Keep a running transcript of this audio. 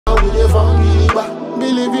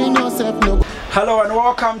Believe in yourself, no. Hello and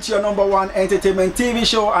welcome to your #1 entertainment TV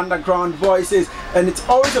show, Underground Voices, and it's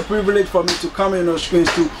always a privilege for me to come in on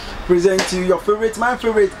screens to present to you your favorite, my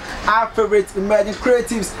favorite, our favorite emerging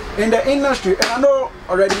creatives in the industry. And I know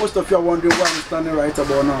already most of you are wondering why I'm standing right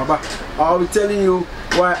about now, but I'll be telling you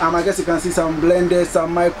why I guess you can see some blenders,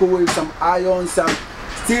 some microwaves, some irons, some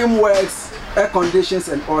steam works, air conditions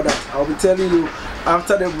and all that. I'll be telling you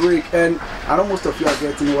after the break, and I know most of you are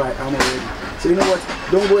getting why I'm already. So you know what,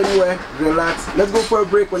 don't go anywhere, relax. Let's go for a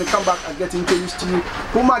break. When I come back, I'll get introduced to you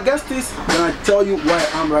who my guest is, then I tell you why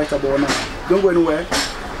I'm right about now. Don't go anywhere,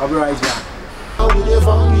 I'll be right back.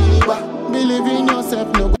 Believe in yourself,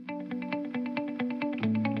 no.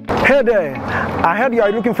 Hey there, I heard you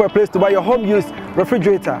are looking for a place to buy your home use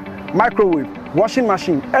refrigerator, microwave, washing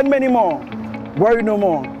machine, and many more. Worry no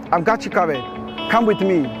more, I've got you covered. Come with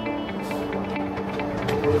me.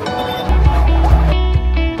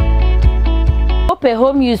 Open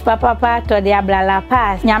home use papa to the Ablala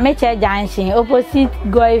Pass, Nyameche Junction, opposite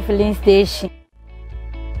Goy Filling Station.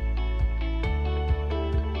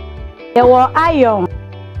 There were iron,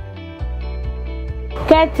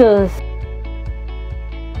 kettles,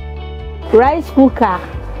 rice cooker,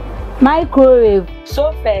 microwave,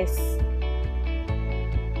 sofas,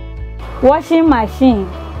 washing machine.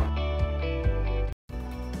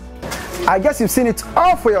 I guess you've seen it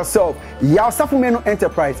all for yourself. Safo Manu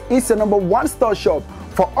Enterprise is the #1 store shop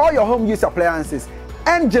for all your home use appliances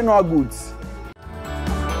and general goods.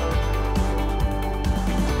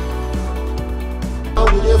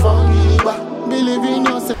 Believe in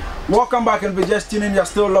yourself. Welcome back, and if you're just tuning in, you're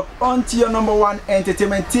still locked onto your #1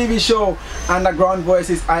 entertainment TV show, Underground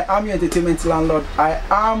Voices. I am your entertainment landlord. I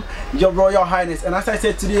am your Royal Highness, and as I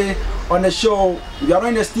said today on the show, we are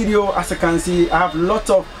in the studio. As you can see, I have lots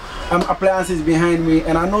of appliances behind me,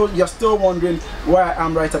 and I know you're still wondering why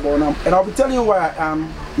I'm right about now, and I'll be telling you why I am.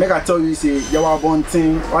 Make I tell you, say you are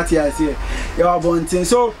bunting. What you say? You are bunting.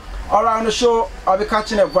 So around the show, I'll be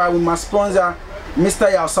catching a vibe with my sponsor, Mr.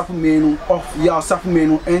 Safo Manu of Safo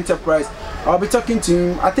Manu Enterprise. I'll be talking to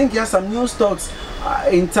him. I think he has some new stocks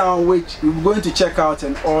in town which we're going to check out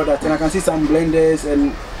and all that, and I can see some blenders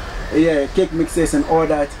and cake mixers and all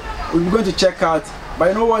that. We're going to check out. But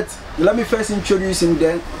you know what? Let me first introduce him,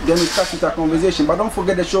 then we start with our conversation. But don't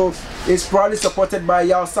forget, the show is proudly supported by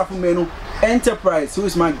Safo Manu Enterprise, who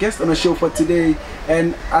is my guest on the show for today.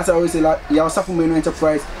 And as I always say, Safo Manu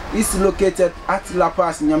Enterprise is located at La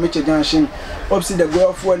Paz, Nyameche Junction, opposite the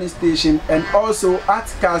Goa Fueling Station, and also at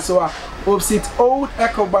Kasoa, opposite Old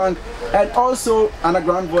Echo Bank. And also,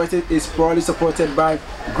 Underground Voices is proudly supported by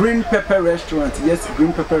Green Pepper Restaurant. Yes,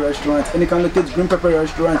 Green Pepper Restaurant. And you can locate Green Pepper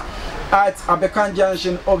Restaurant at Abekan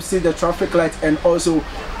Junction, opposite the traffic light, and also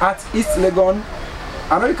at East Legon.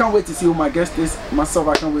 I know you can't wait to see who my guest is. Myself,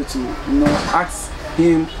 I can't wait to ask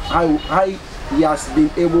him how he has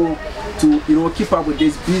been able to keep up with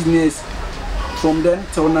this business from then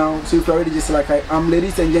till now. So if you're already just like I am,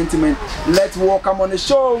 ladies and gentlemen, let's welcome on the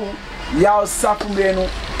show Safo Manu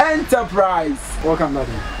Enterprise. Welcome,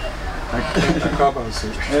 daddy. It's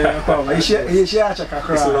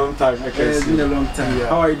a long time. It's been a long time. Yeah.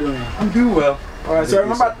 How are you doing? I'm doing well. Alright, so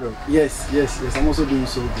remember, yes, I'm also doing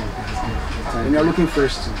so good. And you're looking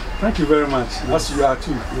fresh too. Thank you very much. As you are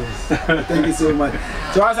too. Yes. Thank you so much.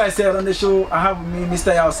 So as I said on the show, I have with me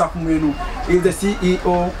Mr. Safo Manu. He's the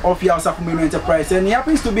CEO of Safo Manu Enterprise, and he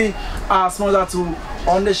happens to be our sponsor too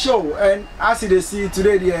on the show. And as you see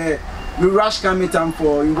today, we rush coming time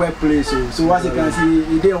for in workplace. So as you can see,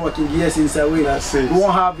 he didn't work in years since away. That's it. We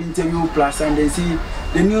won't have interview plus, and they see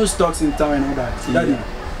the new stocks in town and all that.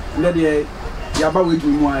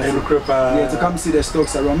 Yeah, to come see the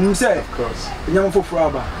stocks around. Of course. And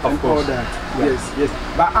all that. Yes.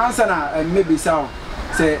 But answer now, maybe so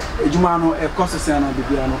say Jumano a Cosano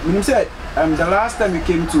Bibiano. You said the last time you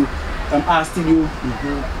came to our studio,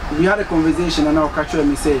 we had a conversation, and I'll catch you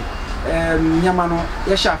and say Yamano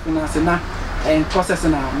Yashafina Sena and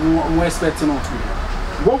Cosasana more expecting of you.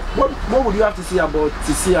 What would you have to say about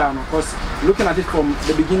Tisiano? Because looking at it from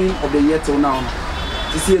the beginning of the year till now,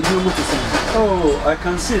 oh, I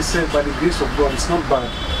can see it by the grace of God, it's not bad.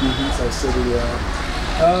 As I said earlier.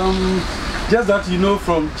 Just that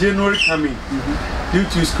from January coming, due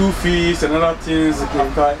to school fees and other things,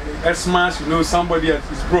 after Xmas, somebody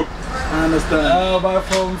is broke. I understand. But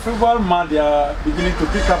from February, March, they are beginning to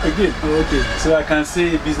pick up again. Okay. So I can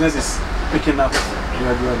say business is picking up.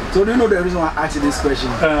 gradually. So do you know the reason why I asked you this question?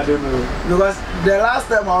 I don't know. Because the last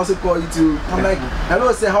time I also called you too, I'm like,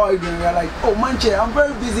 hello, say how are you doing? You're like, oh Manche, I'm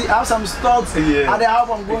very busy. I have some stocks at the house.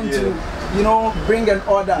 I'm going to, you know, bring an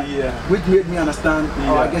order. Which made me understand.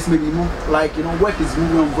 Or I guess maybe move, like, you know, work is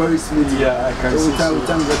moving on very smoothly. Yeah, I can see. So we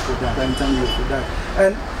thank God for that.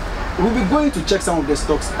 And we'll be going to check some of the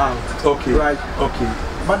stocks out. Okay. Right. Okay.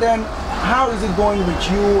 But then, how is it going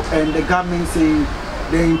with you and the government saying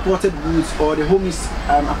the imported goods or the home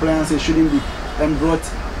appliances shouldn't be brought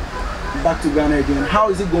back to Ghana again? How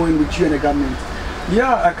is it going with you and the government?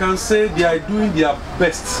 Yeah, I can say they are doing their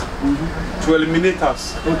best to eliminate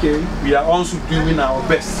us. Okay. We are also doing our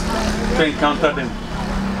best to encounter them.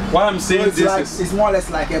 Why I'm saying so this like, is... It's more or less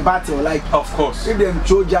like a battle, like... Of course. If they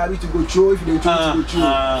throw Javi to go throw, if they throw to go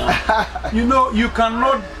throw. You know, you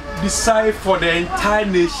cannot decide for the entire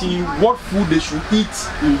nation what food they should eat,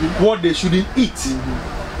 what they shouldn't eat.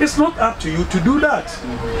 It's not up to you to do that.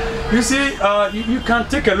 You see, you can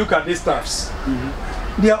take a look at these stuffs.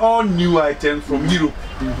 They are all new items from Europe.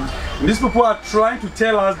 These people are trying to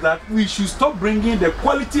tell us that we should stop bringing the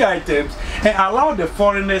quality items and allow the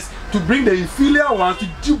foreigners to bring the inferior ones to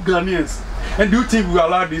dupe Ghanaians. And do you think we will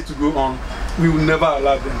allow this to go on? We will never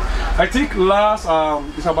allow them. I think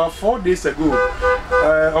it's about 4 days ago.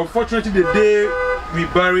 Unfortunately, the day we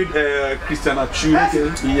buried Christian Achu.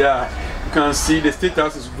 Yeah. You can see the State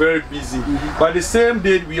House is very busy. But the same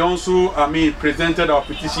day, we also, presented our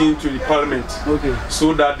petition to the Parliament,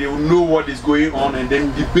 so that they will know what is going on and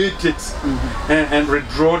then debate it and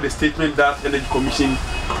withdraw the statement that Energy Commission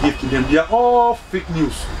gave to them. They are all fake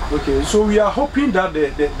news. So we are hoping that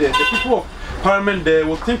the people of Parliament there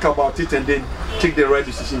will think about it and then take the right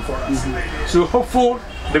decision for us. So hopefully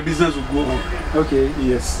the business will go on.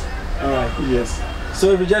 Yes. All right. Yes.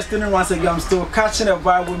 So if you're just tuning in once again, I'm still catching a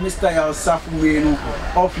vibe with Mr. Safo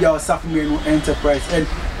of Safo Enterprise. And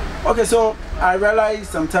okay, so I realized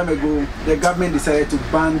some time ago the government decided to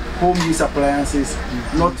ban home use appliances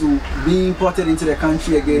not to be imported into the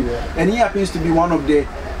country again. And he happens to be one of the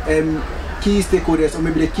key stakeholders or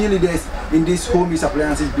maybe the key leaders in this home use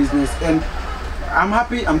appliances business. And I'm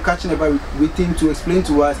happy I'm catching a vibe with him to explain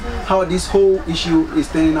to us how this whole issue is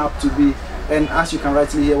turning out to be. And as you can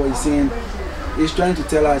rightly hear what he's saying, he's trying to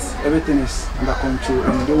tell us everything is under control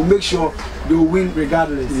and they will make sure they will win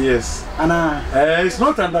regardless. Yes. And it's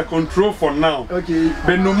not under control for now. But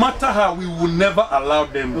no matter how, we will never allow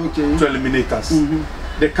them to eliminate us.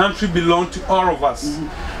 The country belongs to all of us.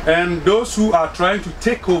 And those who are trying to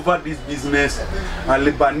take over this business are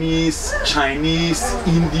Lebanese, Chinese,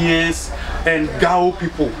 Indians, and Gao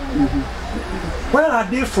people. Where are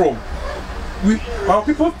they from? Our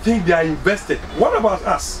people think they are invested. What about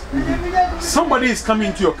us? Somebody is coming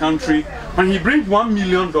into your country and he brings $1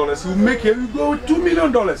 million, you make here, you go with $2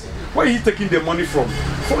 million. Where is he taking the money from?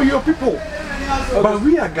 For your people. But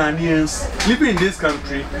we are Ghanaians living in this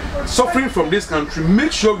country, suffering from this country.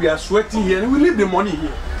 Make sure we are sweating here and we leave the money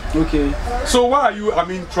here. So why are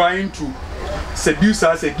you, trying to seduce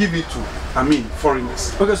us and give it to,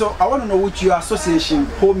 foreigners? Okay, so I want to know which your association,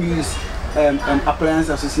 Home Use Appliance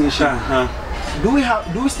Association. Do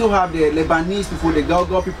we still have the Lebanese people, the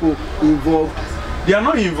Gao people involved? They are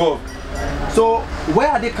not involved. So where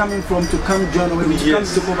are they coming from to come join or to come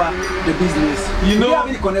take over the business? Do you have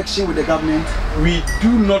any connection with the government? We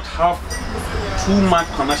do not have too much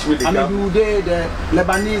connection with the government. Do the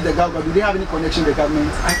Lebanese, the Gao, do they have any connection with the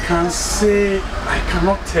government? I can say, I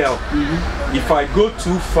cannot tell. If I go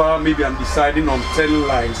too far, maybe I'm deciding on telling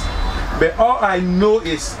lies. But all I know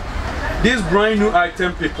is these brand new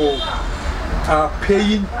item people are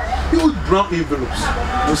paying huge brown envelopes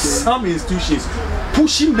to some institutions,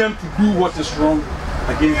 pushing them to do what is wrong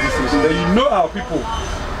against this nation. Then you know our people,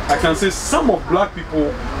 I can say some of black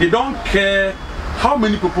people, they don't care how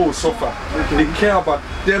many people will suffer. They care about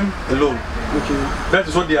them alone. That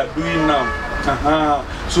is what they are doing now.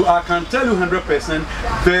 So I can tell you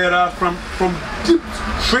 100%, there are from deep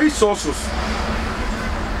trade sources.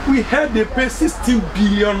 We had they pay 16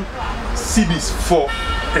 billion cedis for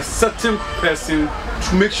a certain person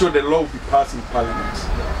to make sure the law will be passed in Parliament.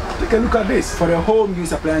 Take a look at this. For the home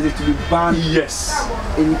use appliances to be banned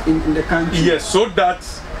in the country. Yes, so that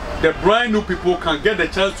the brand new people can get the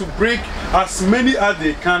chance to break as many as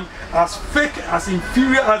they can, as fake, as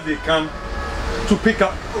inferior as they can, to pick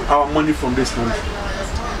up our money from this country.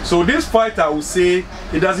 So this fight, I will say,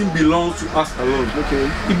 it doesn't belong to us alone.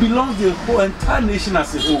 It belongs to the whole entire nation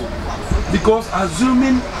as a whole. Because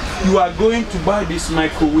assuming you are going to buy this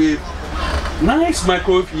microwave, nice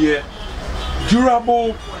microwave here,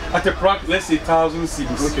 durable at a price, let's say 1,000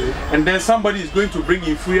 cedis, and then somebody is going to bring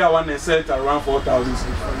inferior one and sell it around 4,000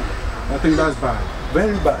 cedis. I think that's bad.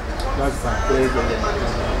 Very bad. That's bad. Very, very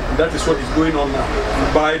bad. And that is what is going on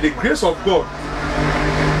now. By the grace of God,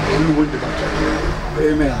 we win the battle.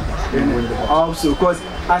 Amen. Amen. Also, because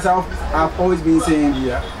as I've always been saying,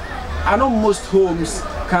 I know most homes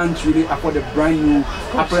can't really afford the brand new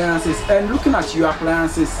appliances. And looking at your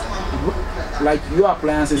appliances,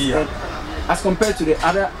 and as compared to the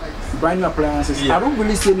other brand new appliances, I don't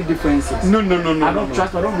really see any differences. No. I don't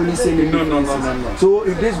really see any differences. No. So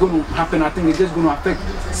if this is going to happen, I think it's just going to affect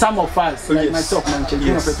some of us, like myself, man,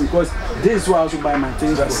 because this is why I also buy my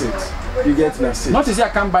things. That's it. You get me? Not to say I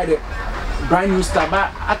can't buy the brand new stuff,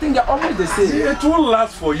 but I think they're always the same. It won't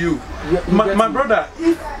last for you. My brother,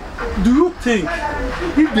 do you think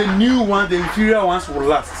if the new one, the inferior ones will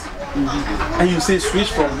last, and you say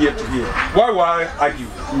switch from here to here, why will I argue?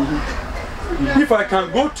 If I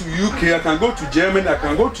can go to UK, I can go to Germany, I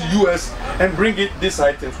can go to US and bring it these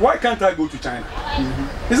items, why can't I go to China?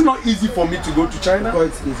 It's not easy for me to go to China. Because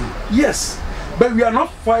it's easy. Yes, but we are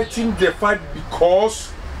not fighting the fight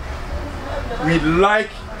because we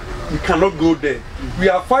cannot go there. We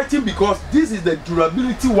are fighting because this is the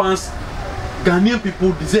durability ones Ghanaian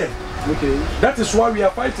people deserve. Okay. That is why we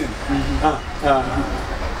are fighting.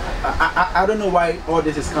 I don't know why all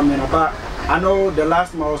this is coming up, but I know the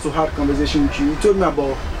last time I also had a conversation with you. You told me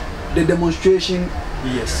about the demonstration.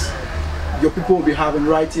 Yes. Your people will be having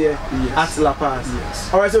right here at La Paz.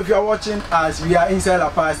 Yes. Alright, so if you are watching us, we are inside La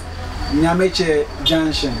Paz, Nyameche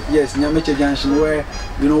Junction. Yes, Nyameche Junction, where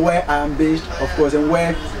where I am based, of course, and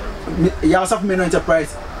where Yasaf Menu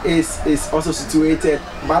Enterprise is also situated.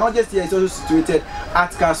 But not just here, it's also situated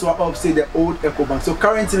at Kaswa opposite the old EcoBank. So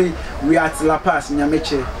currently we are at La Paz,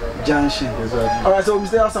 Nyameche Junction. Exactly. Alright, so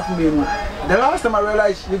Mr. Yasaf Menu, the last time I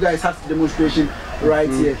realized you guys had the demonstration right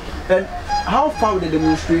here. And how far with the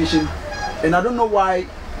demonstration? And I don't know why.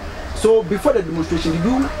 So before the demonstration, did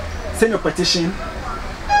you send a petition?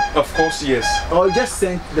 Of course, yes. Or just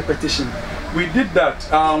sent the petition? We did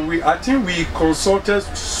that. I think we consulted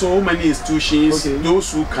so many institutions,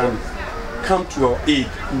 those who can come to our aid,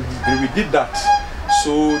 and we did that.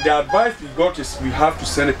 So the advice we got is we have to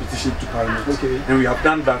send a petition to Parliament, and we have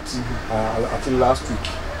done that. I think last week.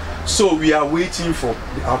 So we are waiting for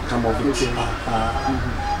the outcome of it.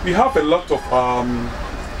 We have a lot of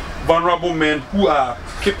vulnerable men who are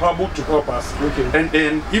capable to help us, and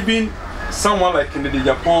then even someone like in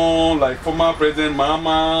Japan, like former President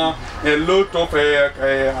Mama, a lot of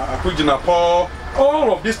Akujinapo,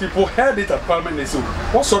 all of these people heard it at Parliament. They said,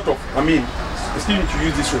 what sort of, excuse me to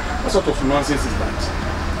use this word, what sort of nonsense is that?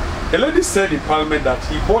 A lady said in Parliament that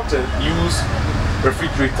he bought a used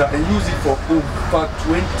refrigerator and used it for over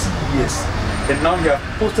 20 years. And now he has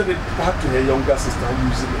posted it back to her younger sister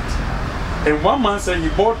using it. And one man said he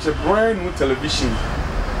bought a brand new television.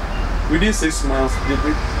 Within 6 months, he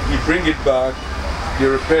bring it back, they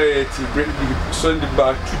repair it, he send it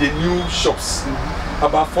back to the new shops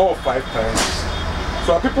about 4 or 5 times.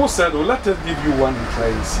 So people said, well, let us give you one and try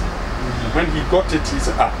and see. When he got it, he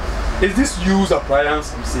said, is this used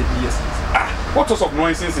appliance? We said, yes. What sort of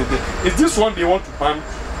nonsense is this? Is this one they want to ban?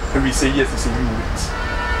 And we say, yes. He said, you wait.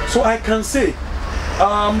 So I can say,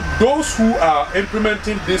 those who are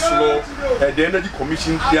implementing this law, the Energy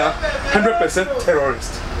Commission, they are 100%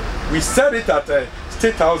 terrorists. We said it at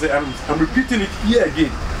State House, and I'm repeating it here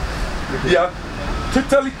again. They are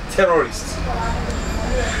totally terrorists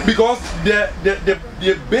because they're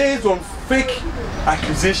based on fake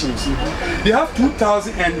accusations. They have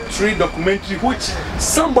 2003 documentary which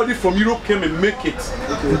somebody from Europe came and make it.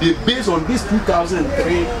 They based on this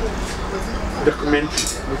 2003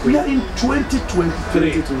 documentary. We are in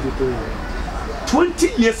 2023. 20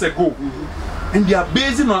 years ago, and they are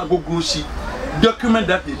based on Agogoshi document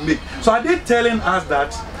that they make. So are they telling us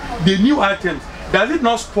that the new items, does it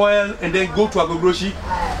not spoil and then go to Agogoshi?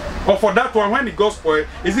 Or for that one, when it goes spoiled,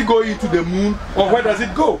 is it going into the moon, or where does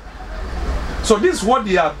it go? So this is what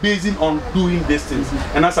they are basing on doing these things.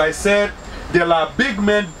 And as I said, there are big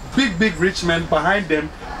men, big rich men behind them,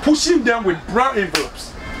 pushing them with brown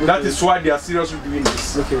envelopes. That is why they are seriously doing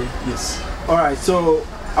this. Yes. Alright, so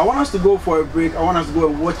I want us to go for a break. I want us to go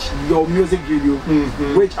and watch your music video,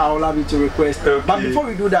 which I will allow you to request. But before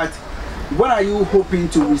we do that, when are you hoping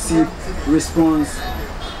to receive response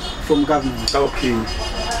from government? Okay.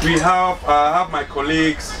 We have, I have my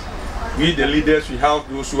colleagues, we the leaders, we have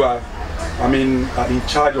those who are, in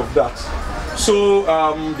charge of that. So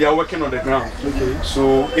they are working on the ground.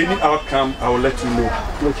 So any outcome, I will let you know.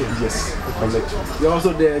 Yes, I'll let you. You're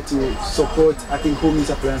also there to support, I think, home use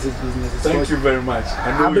appliances business. Thank you very much.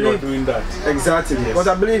 I know you are doing that. Exactly. Because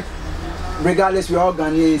I believe, regardless, we are all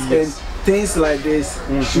Ghanaians, and things like this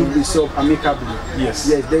should be solved amicably. Yes.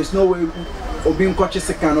 There's no way obin coach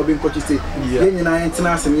second, obin coach say. Then you know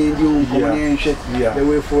international the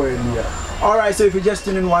way forward. Alright, so if you're just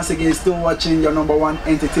tuning in once again, still watching your #1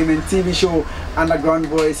 entertainment TV show, Underground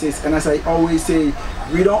Voices. And as I always say,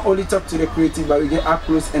 we don't only talk to the creative, but we get up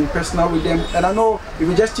close and personal with them. And I know if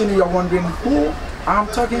you're just tuning in, you're wondering who I'm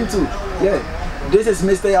talking to. Yeah, this is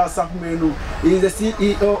Mr. Safo Manu. He is the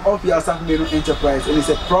CEO of Safo Manu Enterprise, and he's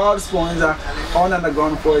a proud sponsor on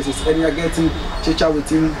Underground Voices. And we are getting to chat with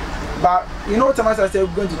him. But you know, Thomas, I said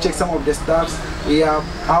we're going to check some of the staffs here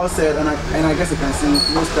outside, and I guess you can see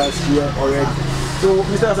most staffs here already. So,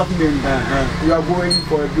 Mr. Safo Manu, you are going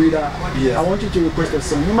for a breeder. Yes. I want you to request a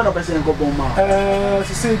song. You might have a person go bomb. To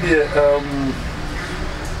say the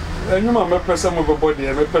you might have a person with a body,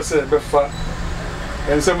 a person with fat,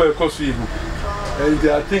 and somebody close to you. And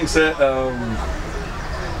I think say oh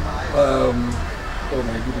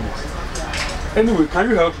my goodness. Anyway, can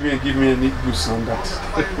you help me and give me any good song that?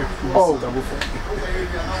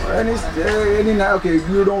 Okay,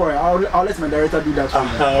 you don't worry. I'll let my director do that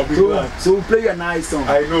for you. So we'll play a nice song.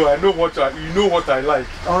 I know what you know what I like.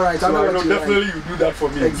 All right, so I know definitely you do that for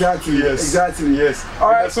me. Exactly. Yes. Exactly. Yes.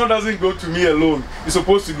 All right. The song doesn't go to me alone. It's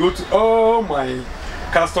supposed to go to all my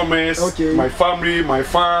customers, my family, my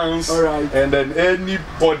fans, and then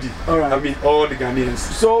anybody. I mean, all the Ghanaians.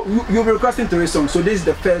 So you'll be requesting 3 songs. So this is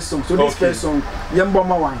the first song. So this first song,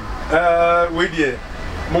 Yamboma Wine. Wait here.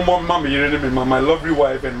 My lovely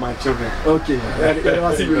wife and my children. Okay.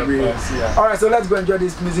 Alright, so let's go enjoy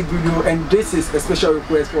this music video. And this is a special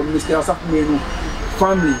request for Mr. Safo Manu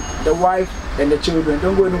family, the wife and the children.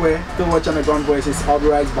 Don't go anywhere. Still watch Underground Voices. I'll be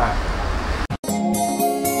right back.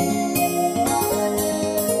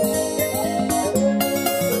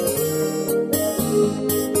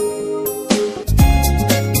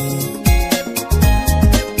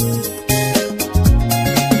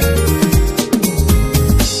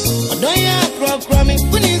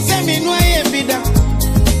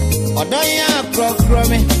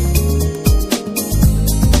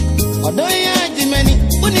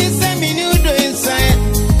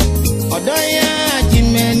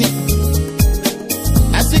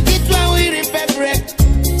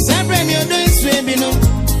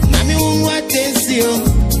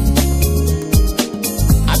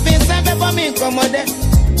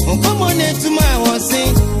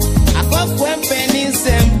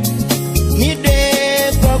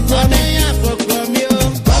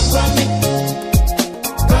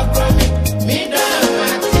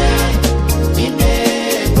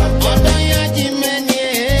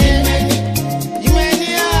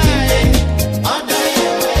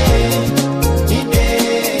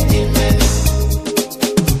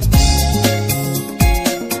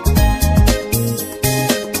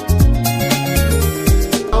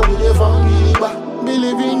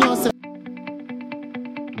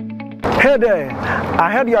 Hey there,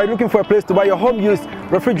 I heard you are looking for a place to buy your home use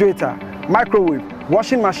refrigerator, microwave,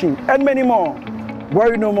 washing machine, and many more.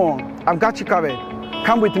 Worry no more, I've got you covered.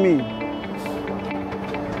 Come with me.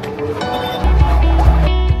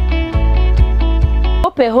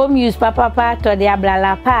 Open home use papa to the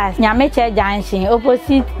Ablala Pass, Nyameche Junction,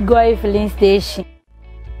 opposite Goy Filling Station.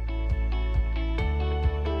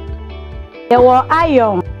 There were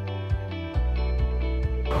iron,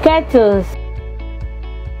 kettles,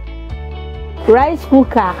 rice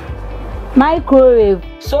cooker, microwave,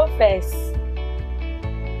 sofas,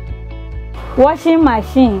 washing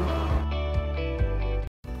machine.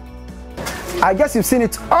 I guess you've seen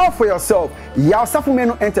it all for yourself. Safo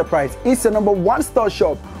Manu Enterprise is the #1 store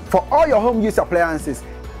shop for all your home use appliances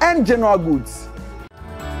and general goods.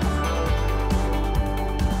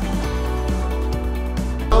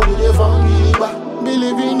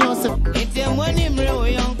 Believe in yourself.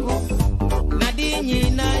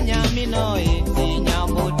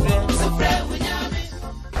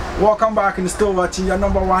 Welcome back and still watching your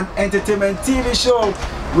 #1 entertainment TV show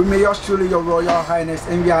with me, yours truly, your Royal Highness,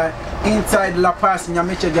 and we are inside La Paz,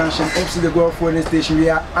 Nyameche Junction, opposite the Golf Filling Station. We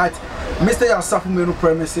are at Mr. Safo Manu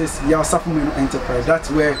premises, Safo Manu Enterprise.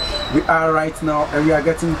 That's where we are right now, and we are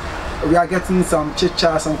getting some chit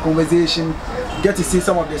chat, some conversation. Get to see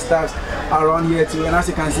some of the staffs around here too. And as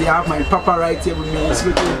you can see, I have my papa right here with me. He's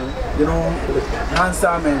looking, you know,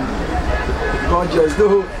 handsome and gorgeous.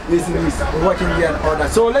 Though he's working here and all that.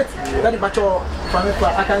 So let the mature family.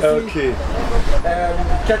 I can see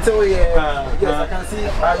kettle here. Yes, I can see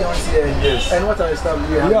irons here. Yes. And what other stuff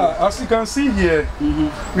do you have? Yeah, as you can see here,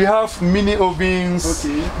 we have mini ovens,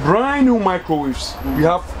 brand new microwaves. We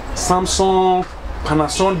have Samsung,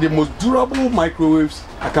 Panasonic, the most durable microwaves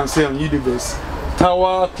I can say on universe.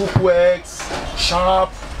 Tower, Cookworks,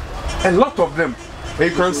 Sharp, a lot of them.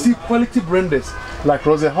 And you can see quality branders. like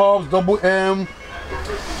rose hobs, double M,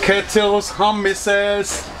 kettles, hand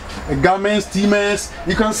mixers, garment steamers.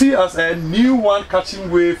 You can see as a new one catching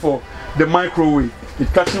wave for the microwave. The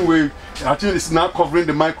catching wave actually is now covering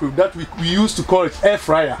the microwave that we used to call it air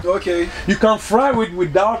fryer. Okay. You can fry it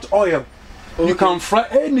without oil. Okay. You can fry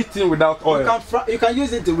anything without oil. You can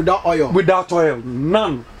use it without oil. Without oil,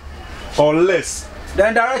 none or less.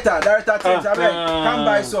 Then director thinks, come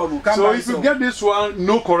buy some. So if you get this one,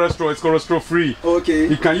 no cholesterol, it's cholesterol free. Okay.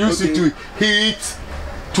 You can use it to heat,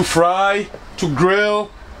 to fry, to grill,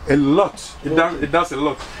 a lot. It does a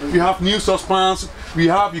lot. We have new saucepans.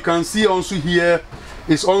 You can see also here,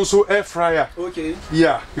 it's also air fryer. Okay.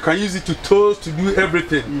 Yeah, you can use it to toast, to do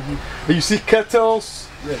everything. And you see kettles.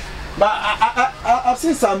 Yeah. But I've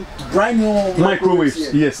seen some brand new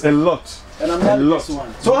microwaves. Yes, a lot. And I'm not this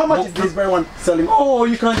one. So how much is this very one selling? Oh,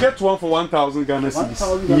 you can get one for 1,000 Ghana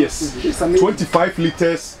cedis. Yes. 25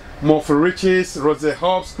 liters, more for riches, rose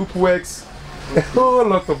hobs, cookworks, a whole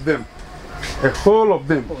lot of them. A whole of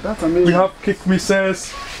them. Oh, that's amazing. We have cake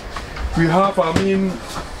mixers. We have,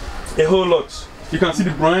 a whole lot. You can see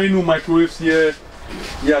the brand new microwaves here.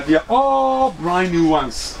 Yeah, they are all brand new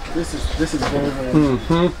ones. This is very,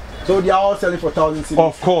 very So they are all selling for 1,000 cedis?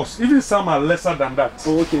 Of course. Even some are lesser than that.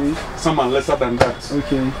 Oh, okay. Some are lesser than that.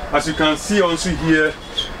 Okay. As you can see also here,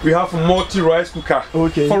 we have multi-rice cooker.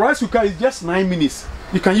 Okay. For rice cooker, it's just 9 minutes.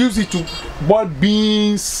 You can use it to boil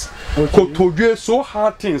beans, kotoje, so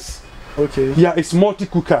hard things. Okay. Yeah, it's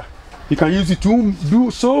multi-cooker. You can use it to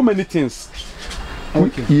do so many things.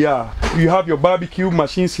 Okay. Yeah, you have your barbecue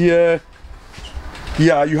machines here.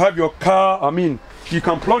 Yeah, you have your car. You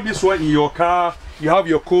can plug this one in your car. You have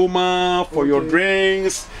your coma for your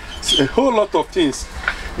drinks. It's a whole lot of things.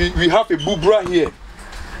 We have a bubra here.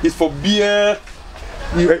 It's for beer.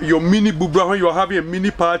 Your mini bubra when you are having a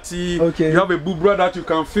mini party. Okay. You have a bubra that you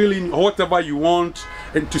can fill in whatever you want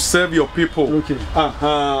and to serve your people. Okay.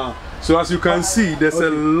 So as you can see, there's a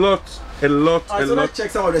lot. So let's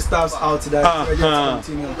check some of the stuffs out there.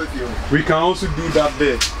 We can also do that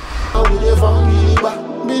there.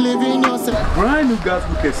 Believe in yourself. Brand new gas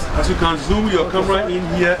cookers. As you can zoom your camera in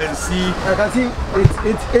here and see. I can see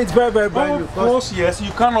it's very, very brand new. Of course, yes.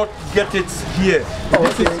 You cannot get it here.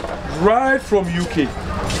 This is right from UK.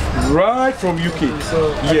 Right from UK.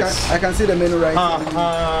 So yes. I can see the menu right here.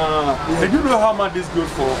 And you know how much this goes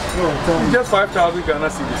for? It's just 5,000 Ghana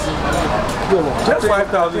cedis. Just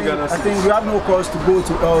 5,000 Ghana cedis. I think we have no cost to go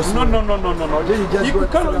to else. No. You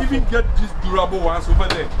cannot even get these durable ones over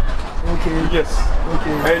there. Okay. Yes.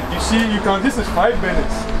 Okay. And you see, this is 5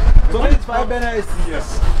 burners. So this is 5 burners?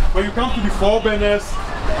 Yes. When you come to the 4 burners,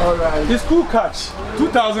 alright. It's cool catch.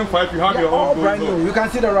 2005, you have your own brand new. You can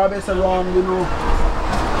see the rabbits around,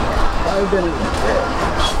 5 burners.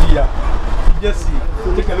 Yeah. Just see.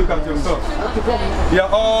 Take a look at yourself. They are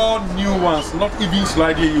all new ones, not even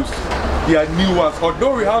slightly used. They are new ones.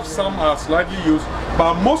 Although we have some are slightly used,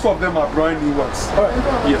 but most of them are brand new ones. Alright.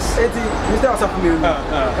 Yes. Mr. Asafumi, we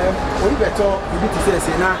better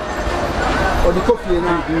say now, or the coffee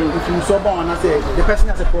now, if you so born and say the person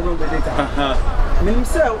has a problem with data.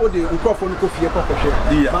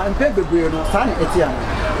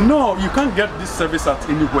 No, you can't get this service at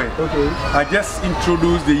anywhere. Okay. I just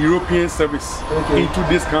introduced the European service into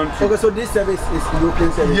this country. Okay, so this service is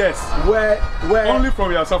European service? Yes. Where? Only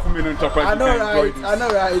from your Safo enterprise. I know, right. I know,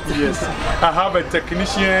 right. Yes. I have a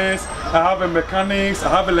technicians, I have a mechanics, I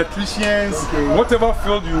have electricians, whatever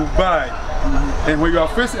field you buy. And when you are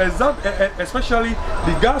faced, especially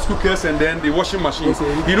the gas cookers and then the washing machines,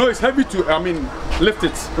 it's heavy to, lift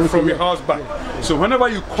it from your house back. So whenever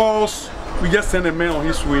you call, we just send a man on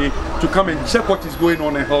his way to come and check what is going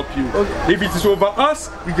on and help you. If it is over us,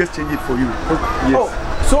 we just change it for you. Yes. Oh,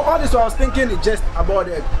 so all this I was thinking is just about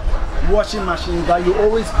the washing machine that you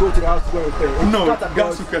always go to the house to go repair. No,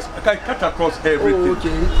 gas cookers. I can cut across everything.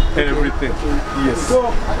 Everything. Yes. So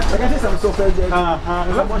I can see some software there.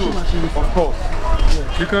 Some washing machines. Of course.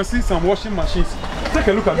 You can see some washing machines. Take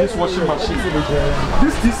a look at this washing machine.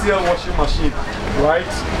 This TCL washing machine, right?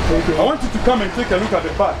 I want you to come and take a look at the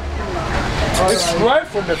back. It's right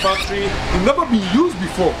from the factory. It's never been used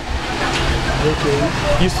before.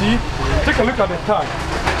 You see? Take a look at the tag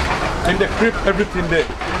and the grip, everything there.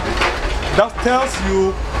 That tells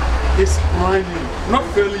you it's brand new. Not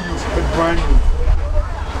fairly used, but brand new.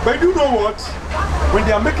 But you know what? When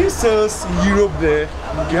they are making sales in Europe there,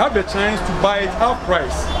 you have the chance to buy it half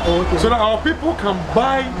price. So that our people can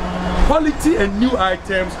buy quality and new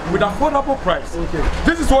items with affordable price.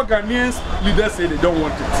 This is what Ghanaians leaders say they don't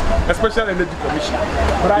want it, especially Energy Commission.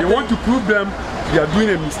 But they want to prove them they are doing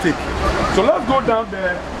a mistake. So let's go down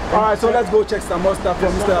there. Alright, so let's go check some more stuff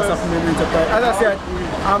from Mr. Safo Enterprise. As I said,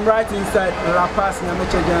 I'm right inside La Paz,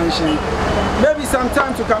 Nyameche Junction. Maybe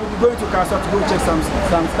sometime to come, we'll be going to Casa to go check some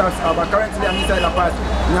stuff. But currently I'm inside La Paz,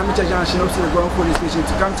 Nyameche Junction, also the ground police station,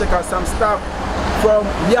 to come check out some stuff from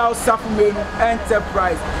Safo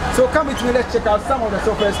Enterprise. So come with me, let's check out some of the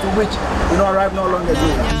softwares to which arrived not long ago.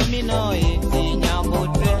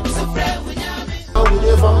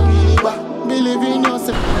 Believe in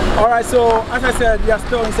yourself. Alright, so as I said, we are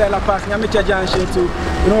still inside La Paz, Nyameche Junction to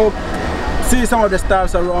see some of the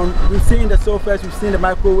stars around. We've seen the sofas, we've seen the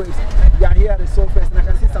microwaves. We are here at the sofas, and I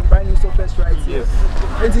can see some brand new sofas right here. Yes.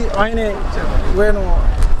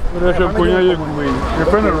 Your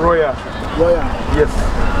friend is Royal. Royal? Yes,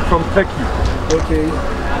 from Turkey. Okay.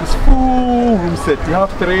 It's full room set. You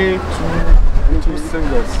have two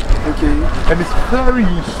singles. Okay. And it's very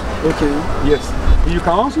loose. Okay. Yes. And you can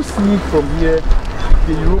also see from here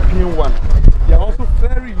the European one. They are also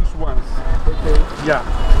very loose ones. Okay. Yeah.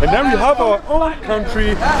 And then we have our own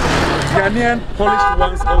country Ghanaian polished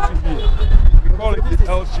ones also here. We call it the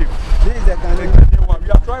L shape. This is the Ghanaian one. We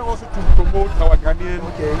are trying also to promote our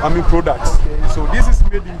Ghanaian products. Okay. So this is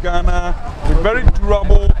made in Ghana. It's very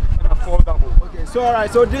durable and affordable. Okay. So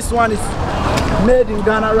alright, so this one is made in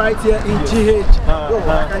Ghana right here in GH.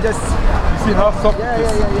 I can just see how soft it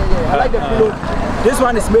is. I like the pillow. This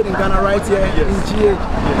one is made in Ghana right here in GH.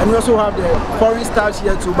 And we also have the foreign styles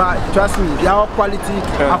here too, but trust me, they are all quality,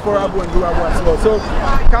 affordable and durable as well. So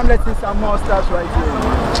come let's see some more styles right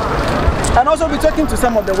here. And also be talking to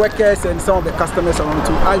some of the workers and some of the customers around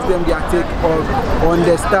to ask them their take on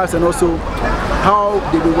the styles and also how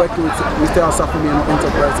they will work with Mr. Safo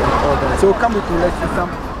Enterprise and all that. So come with me, let's see some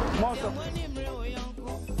more stuff.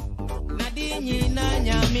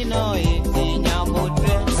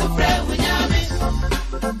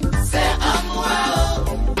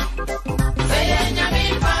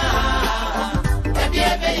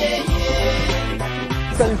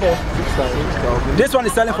 Selling for 6,000. This one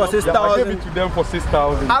is selling for 6,000. I gave it to them for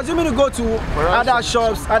 6,000. Assuming you go to other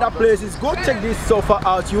shops, other places, go check this sofa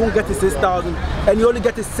out. You won't get the 6,000, and you only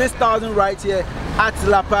get the 6,000 right here at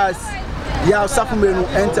La Paz. Safo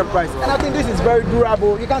Enterprise. And I think this is very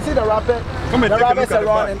durable. You can see the wrapper, the wrappers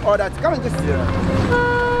around and all that. Come and just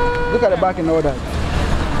look at the back and all that.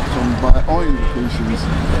 So by all indications,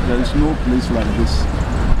 there is no place like this.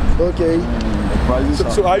 Okay. The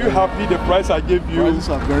prices so are you happy the price I gave you? Prices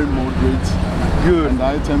are very moderate. Good. And the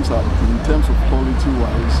items are, in terms of quality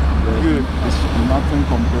wise, good. Nothing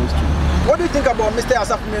compares to. What do you think about Mr.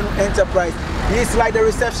 Safo Enterprise? It's like the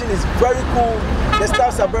reception is very cool. The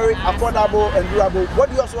staffs are very affordable and durable. What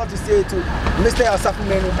do you also want to say to Mr. Safo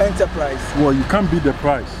Enterprise? Well, you can't beat the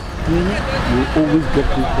price. You always get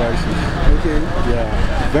good prices. Okay. Yeah,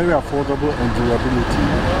 very affordable and durability.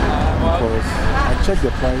 Because I checked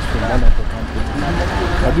the price from one of the companies.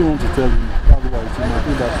 I didn't want to tell you, otherwise you might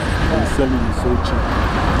think that I'm selling it so cheap.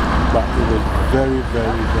 But it was very,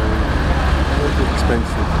 very, very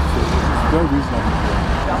expensive. So it's very reasonable.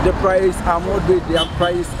 The price are moderate, their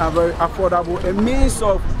price are very affordable. A means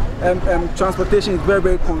of transportation is very,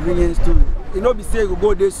 very convenient too. You know, be say you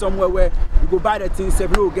go there somewhere where you go buy the things, you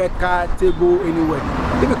will get car, table, anywhere.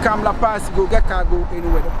 If you come La Paz, you go get cargo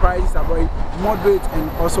anywhere. The prices are very moderate and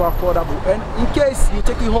also affordable. And in case you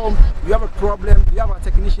take it home, you have a problem, you have our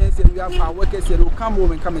technicians and you have our workers here, they will come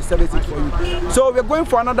home and come and service it for you. So we're going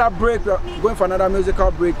for another break, we're going for another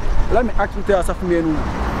musical break. Let me actually tell Safo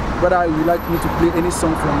whether you like me to play any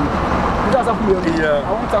song from you. Yeah.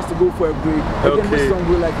 I want us to go for a break. Okay. Which song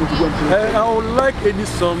would you like me to go and play? I would like any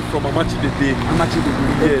song from Amachi the Day. Amachi the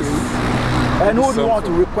Day. Yes. Okay. And who do you want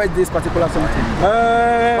to request this particular song to?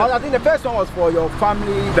 I think the first one was for your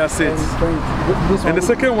family. That's it. And the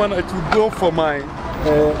second one, it will go for my,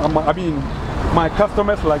 my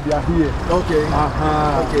customers like they are here. Okay.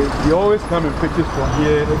 Okay. They always come and purchase from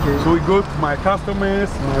here. Okay. So we go to my customers,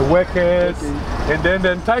 my workers, and then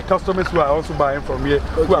the entire customers who are also buying from here,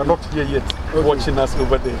 who are not here yet, watching us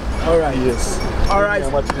over there. All right. Yes. All right.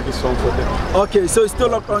 I'm actually this song for them. Okay, so it's still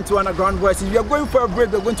locked on to Underground Voices. We are going for a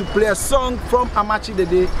break. We're going to play a song from Amachi the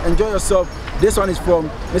Day. Enjoy yourself. This one is from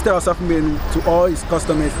Mr. Safo to all his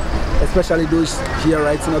customers, especially those here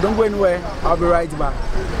right now. Don't go anywhere. I'll be right back.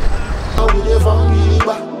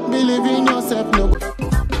 Believe in yourself, no.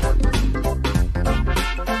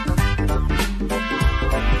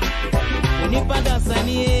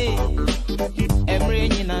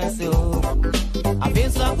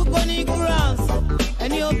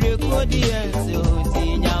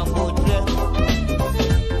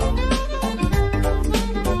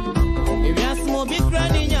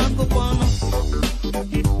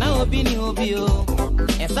 Now Obini Obio,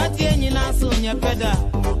 and Satiana Sonia Peda.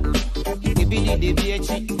 Ibidi de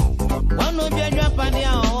Biachi. One of your Japan.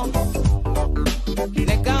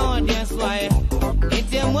 The cow audience wire.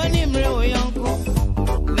 It's a money mrew uncle.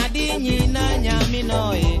 Nadini Nanya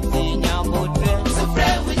Mino in your boat. So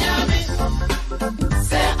pray with Yami.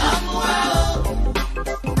 Say I'm well.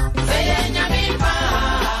 Say Yami.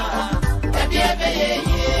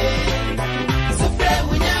 So pray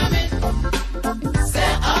with Yami.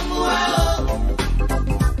 Say I'm well.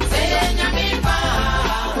 Say Yami.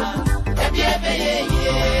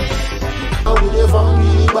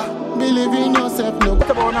 Believe in yourself, no.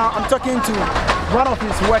 Now I'm talking to one of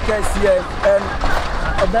his workers here, and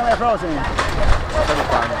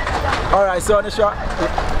all right. So on the show,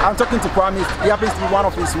 I'm talking to Kwame. He happens to be one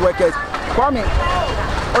of his workers. Kwame,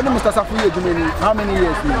 only Mr. Safo, how many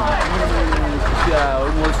years now? Yeah,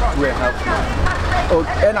 almost 2.5 years.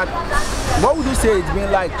 Okay, and what would you say it's been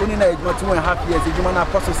like? Only now 2.5 years. The human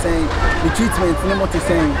apostle saying the treatment, what is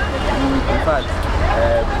saying. In fact,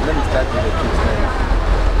 let me start with the treatment.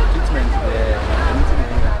 Treatment,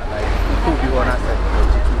 like people be on us at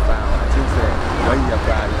 22 pounds. I think 1 year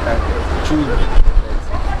prior, you can't get true. I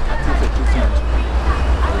think the treatment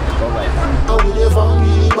is all right.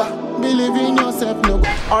 Believe in yourself, no.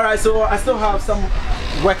 All right, so I still have some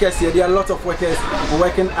workers here. There are a lot of workers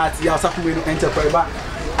working at the Safo Enterprise. But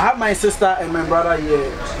I have my sister and my brother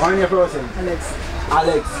here. How many person?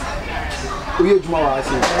 Alex.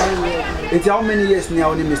 It's how many years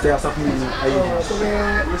now, Mr. Safo?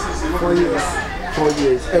 4 years. 4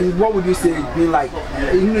 years. And what would you say it's been like?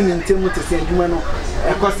 In terms to say, you know,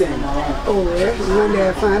 a question. Oh, when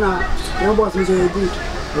they find out, your boss is very good.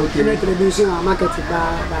 Okay. Television, marketed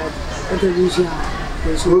by television.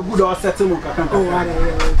 So good or settlement. Oh,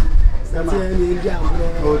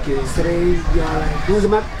 okay. Those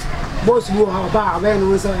boss who are bar when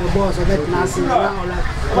was a boss of that Nazi around like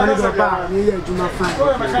one of the bar near Juma Fan.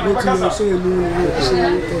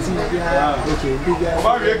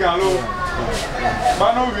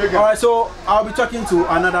 Alright, so I'll be talking to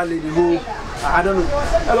another lady who I don't know.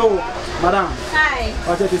 Hello, madam. Hi.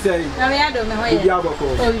 What you say? No, I don't know. Oh,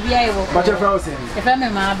 but your friend saying. If I'm a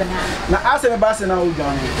man, now ask the boss now who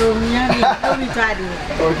done it.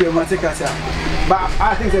 Okay, Matikasa. But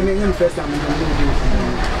I think the main first time.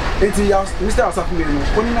 It's Mr. Safo,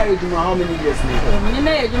 only now you do how many years now? You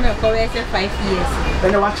know, you do 5 years.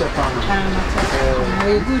 And watch your fan.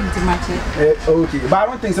 Very good to match it. Okay, but I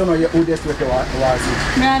don't think so. No, your oldest worker was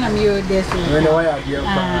it. Man, I'm your oldest. When the way I hear.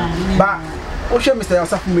 But Osha Mr.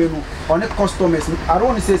 Safo on the customers. I don't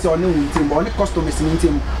want to say so on the team, but on the customers in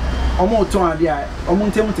team. Almost 2 years.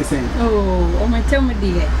 Almost 10 to say. Oh, almost 10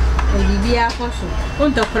 years. Be a fossil.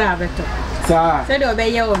 Won't a crab. Said obey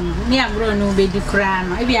your own. Me a grown no baby crown.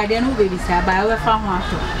 Maybe I didn't know baby, sir, but I will find one.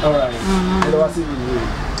 Alright.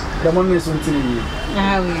 The money is something.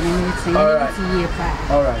 Alright.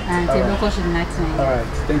 And take no question that time. Alright.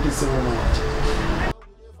 Thank you so much.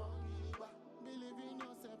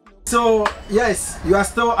 So, yes, you are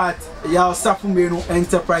still at Safo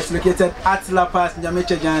Enterprise located at La Paz,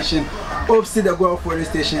 Nyameche Junction, opposite the Guelph Police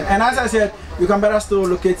Station. And as I said, you can better still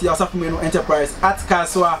locate Safo Enterprise at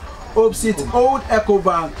Kaswa, opposite Old Echo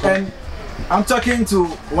Bank. And I'm talking to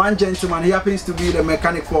one gentleman. He happens to be the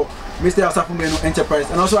mechanic for Mr. Safo Enterprise.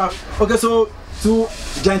 And also, okay, so 2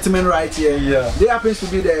 gentlemen right here. Yeah. They happen to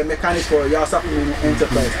be the mechanic for Safo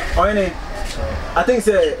Enterprise. I think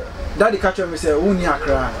say Daddy catch me say Uni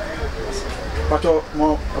Accra. But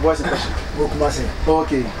more about the question.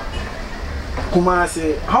 Okay.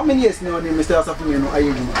 Kumasi, how many years now Mr. Safo are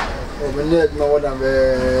you doing? More than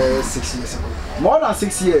 6 years ago. More than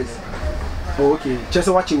 6 years. Oh, okay. Just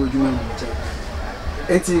watching with you.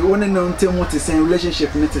 It's only known to the same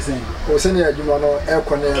relationship. Not the same. Oh, senior, you know, air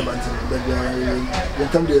connect, but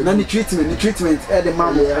the treatment, the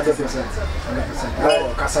mom 100%.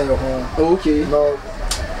 Oh, Casa, your home. Okay. No,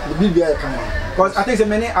 the BBI come on. Because I think so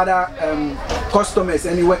many other customers,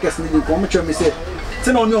 any workers need to come to me say,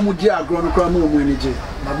 "Say no, no, mudia grown crowd no energy."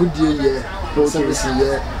 Na good day, service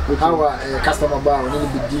here. Our customer bar, we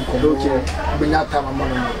need to be come. Okay. Bring that time,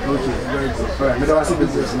 man. Okay, very good. Alright, we don't see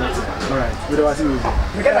business. Alright, we don't see business.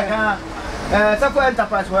 Safo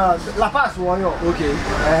Enterprise, well, La Paz, warrior. Okay.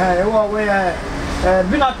 We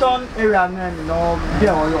Binaton area, no,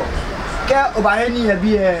 beer warrior. Care over any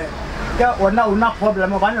beer. Or no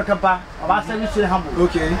problem of your camper, about service humble.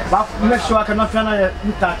 Okay. But make sure I cannot find a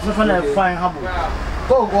fine humble.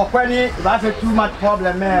 Go or penny, if I have too much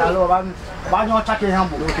problem, I'll no attacking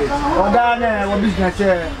humble. Okay. Or down there, what business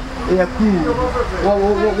Yeah, cool.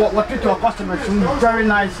 What treat your customers very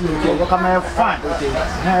nicely. What come have fun.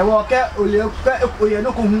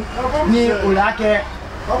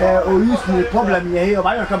 Or use the problem here.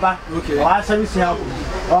 I don't come back. Okay. Or I service help.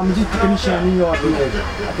 Or commission in your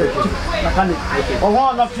mechanic. Or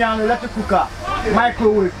one of your electric cooker,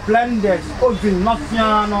 microwave, blenders, oven, not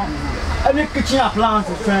piano. Any kitchen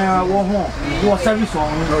appliances home. Your service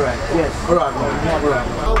on. Alright. Yes. Alright.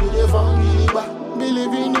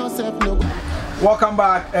 Believe in yourself, no. Welcome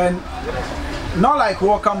back, and not like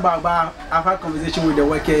welcome back, but I've had conversation with the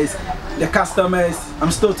workers, the customers.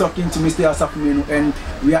 I'm still talking to Mr. Safo, and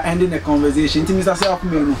we are ending the conversation. To Mr.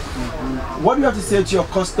 Safo, what do you have to say to your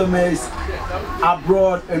customers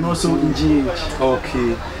abroad and also in GH?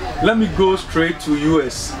 Okay, let me go straight to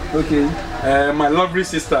US. Okay. My lovely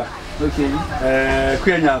sister. Okay.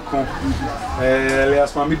 Kwenyako.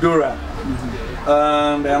 Elias Mamidora.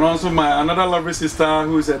 And also my another lovely sister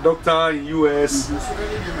who is a doctor in US,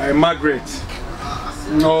 Margaret.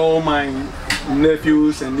 All my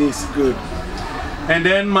nephews and niece, good. And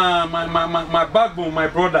then my backbone, my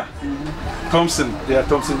brother, Thompson,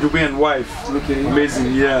 Thompson Jubi and wife. Okay.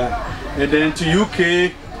 Amazing, yeah. And then to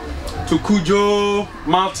UK, to Kujo,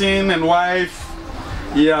 Martin and wife,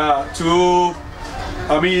 yeah. To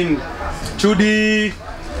Judy,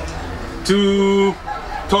 to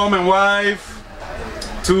Tom and wife.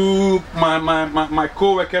 To my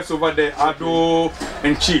co-workers over there, Ado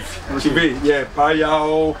and Chief, okay. Yeah,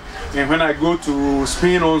 Payao, and when I go to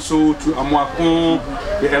Spain also, to Amuakon,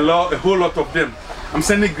 a whole lot of them. I'm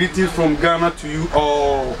sending greetings from Ghana to you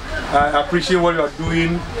all. I appreciate what you are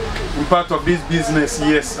doing in part of this business.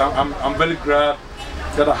 Yes, I'm very glad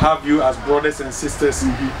that I have you as brothers and sisters,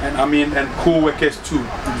 and co-workers too.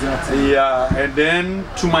 Exactly. Yeah, and then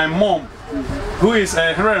to my mom, who is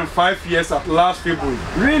 105 years at last February.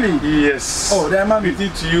 Really? Yes. Oh, that man. Greeting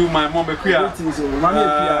to you, my mom. Yeah,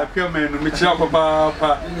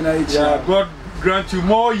 God grant you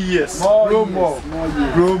more years. Grow more.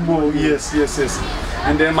 Yes.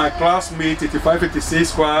 And then my classmate, 85-86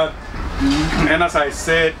 squad. And as I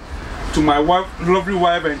said, to my wife, lovely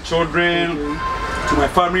wife and children, to my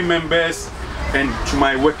family members, and to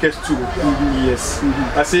my workers too. Yes.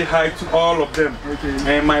 I say hi to all of them.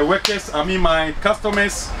 Okay. And my workers, my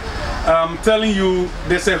customers, I'm telling you,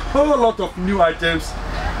 there's a whole lot of new items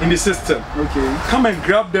in the system. Okay. Come and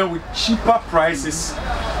grab them with cheaper prices,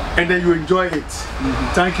 and then you enjoy it.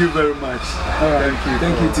 Thank you very much. All right.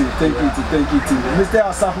 Thank you too.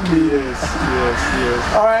 Mr. Safo. Yes.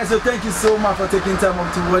 All right, so thank you so much for taking time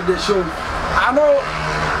up to watch the show. I know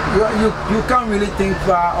you can't really think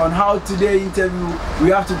far on how today interview we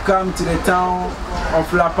have to come to the town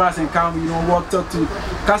of La Paz and come, talk to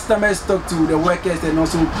customers, talk to the workers, and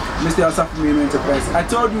also Mr. Safo Enterprise. I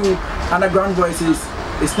told you, Underground Voices,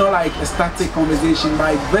 it's not like a static conversation,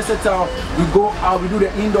 but it's versatile. We go out, we do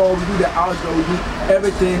the indoor, we do the outdoor, we do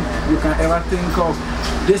everything you can ever think of.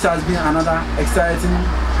 This has been another exciting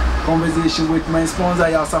conversation with my sponsor,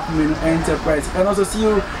 Safo Enterprise. And also see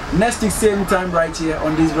you next week, same time, right here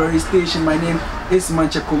on this very station. My name is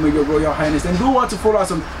Mancheko, your Royal Highness. And do want to follow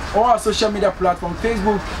us on all our social media platforms.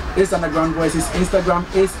 Facebook is Underground Voices, Instagram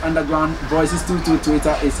is Underground Voices 22,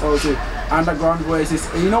 Twitter is also Underground Voices.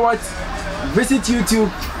 And you know what? Visit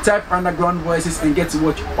YouTube, type Underground Voices, and get to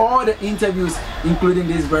watch all the interviews, including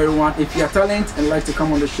this very one. If you are talented and like to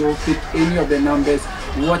come on the show, pick any of the numbers,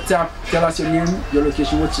 WhatsApp, tell us your name, your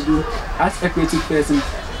location, what you do, ask a creative person.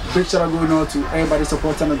 Big shout out going out to everybody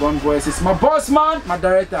supporting Underground Voices. My boss man, my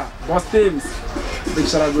director, Boss James. Big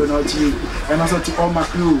shout out going out to you. And also to all my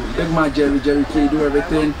crew, Big Man Jerry K, do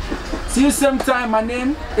everything. See you same time. My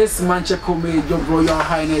name is Mancheko, your Royal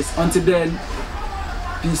Highness. Until then,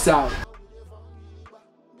 peace out.